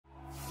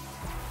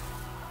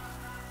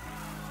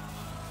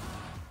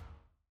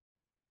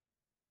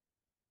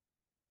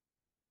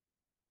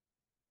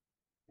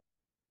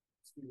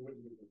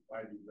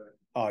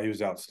Oh, he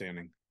was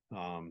outstanding.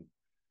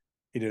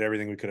 He did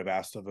everything we could have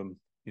asked of him.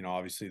 You know,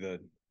 obviously the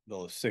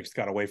sixth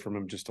got away from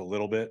him just a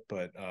little bit,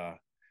 but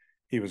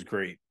he was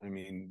great. I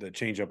mean, the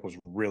changeup was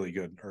really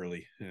good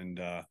early, and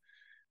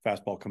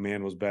fastball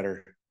command was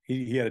better.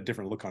 He had a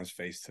different look on his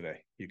face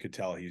today. You could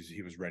tell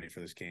he was ready for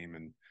this game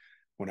and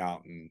went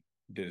out and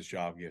did his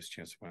job, gave us a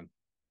chance to win.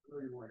 I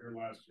know you weren't here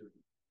last year.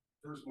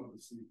 First one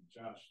to see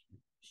Josh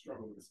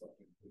struggle with stuff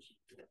in pitching.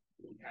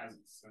 He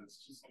hasn't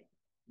since. Just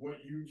what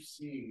you've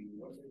seen,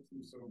 what makes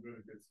him so good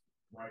against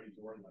righties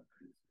or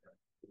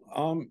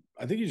lefties?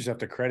 I think you just have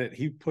to credit.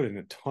 He put in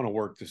a ton of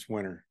work this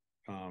winter,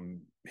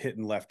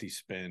 hitting lefty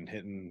spin,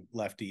 hitting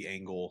lefty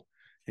angle,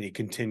 and he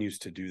continues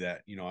to do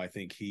that. You know, I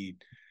think he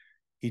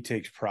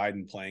takes pride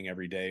in playing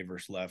every day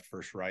versus left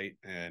versus right,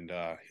 and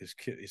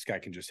his guy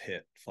can just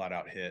hit, flat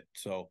out hit.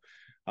 So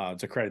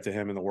it's a credit to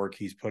him and the work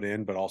he's put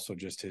in, but also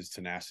just his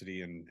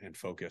tenacity and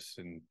focus.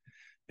 And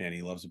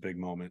he loves a big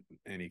moment,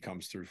 and he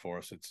comes through for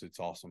us. It's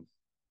awesome.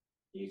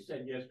 He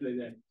said yesterday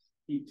that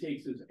he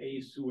takes his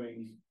A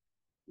swing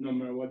no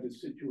matter what the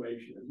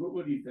situation is.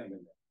 What do you think of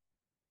that?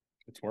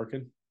 It's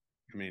working.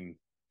 I mean,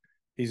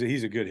 he's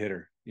a good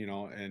hitter, you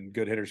know, and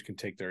good hitters can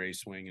take their A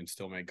swing and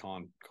still make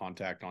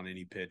contact on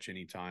any pitch,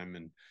 anytime.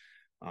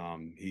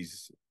 And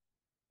he's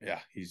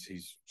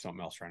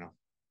something else right now.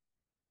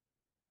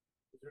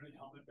 Is there any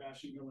helmet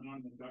bashing going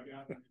on in the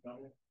dugout?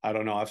 I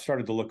don't know. I've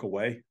started to look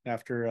away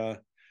after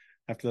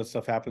that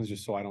stuff happens,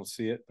 just so I don't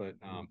see it. But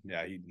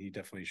yeah, he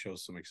definitely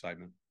shows some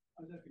excitement.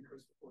 I was asking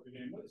Chris before the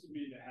game, what does it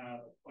mean to have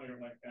a player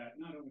like that,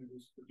 not only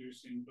who's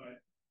producing, but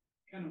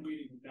kind of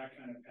leading with that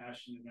kind of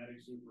passion and that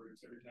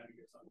exuberance every time he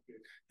gets on the field?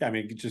 Yeah, I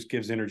mean, it just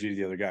gives energy to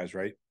the other guys,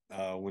 right?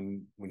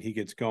 When he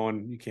gets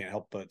going, you can't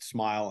help but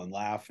smile and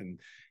laugh, and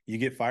you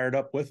get fired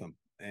up with him.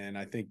 And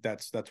I think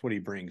that's what he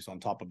brings on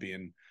top of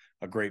being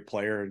a great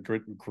player, a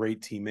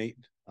great teammate.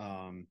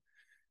 You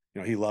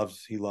know, he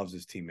loves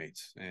his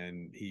teammates,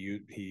 and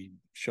he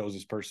shows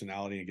his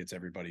personality and gets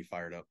everybody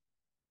fired up.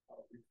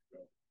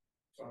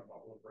 Talk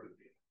about what Brett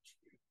being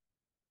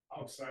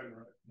outside.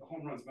 The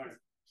home run's nice to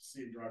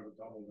see him drive a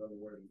double the other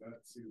way.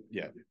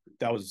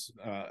 That was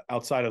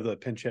outside of the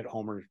pinch hit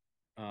homer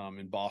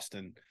in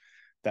Boston.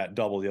 That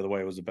double the other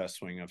way was the best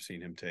swing I've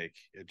seen him take.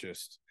 It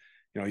just,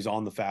 you know, he's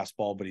on the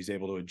fastball, but he's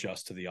able to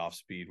adjust to the off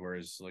speed.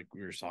 Whereas, like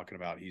we were talking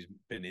about, he's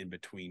been in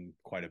between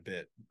quite a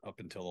bit up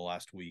until the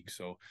last week.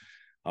 So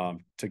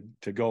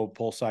to go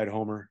pull side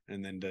homer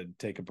and then to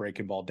take a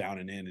breaking ball down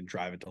and in and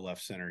drive it to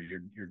left center,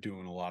 you're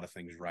doing a lot of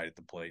things right at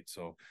the plate.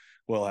 So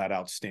Will had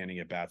outstanding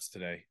at bats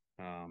today,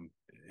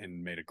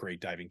 and made a great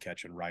diving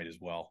catch and right as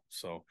well.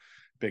 So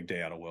big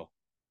day out of Will.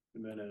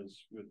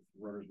 Jimenez with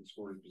runners in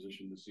scoring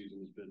position this season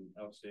has been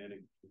outstanding.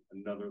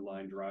 Another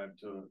line drive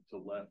to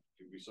left.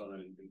 We saw that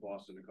in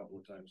Boston a couple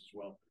of times as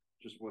well.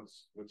 Just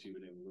what's he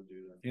been able to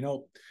do there? You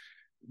know,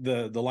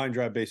 the line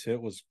drive base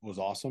hit was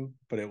awesome,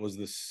 but it was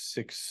the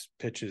 6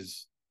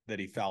 pitches that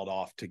he fouled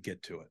off to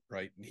get to it,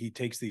 right? He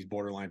takes these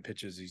borderline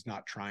pitches. He's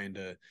not trying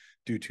to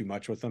do too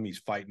much with them. He's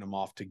fighting them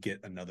off to get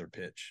another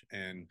pitch.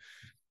 And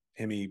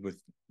Hemi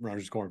with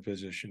runners scoring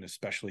position,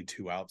 especially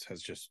 2 outs,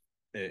 has just,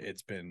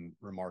 it's been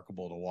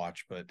remarkable to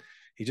watch. But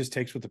he just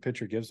takes what the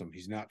pitcher gives him.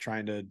 He's not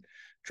trying to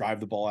drive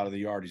the ball out of the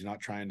yard. He's not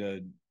trying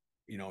to,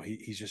 you know,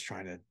 he's just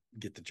trying to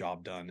get the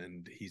job done,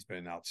 and he's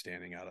been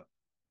outstanding at it.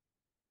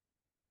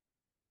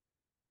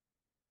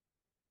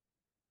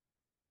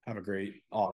 Have a great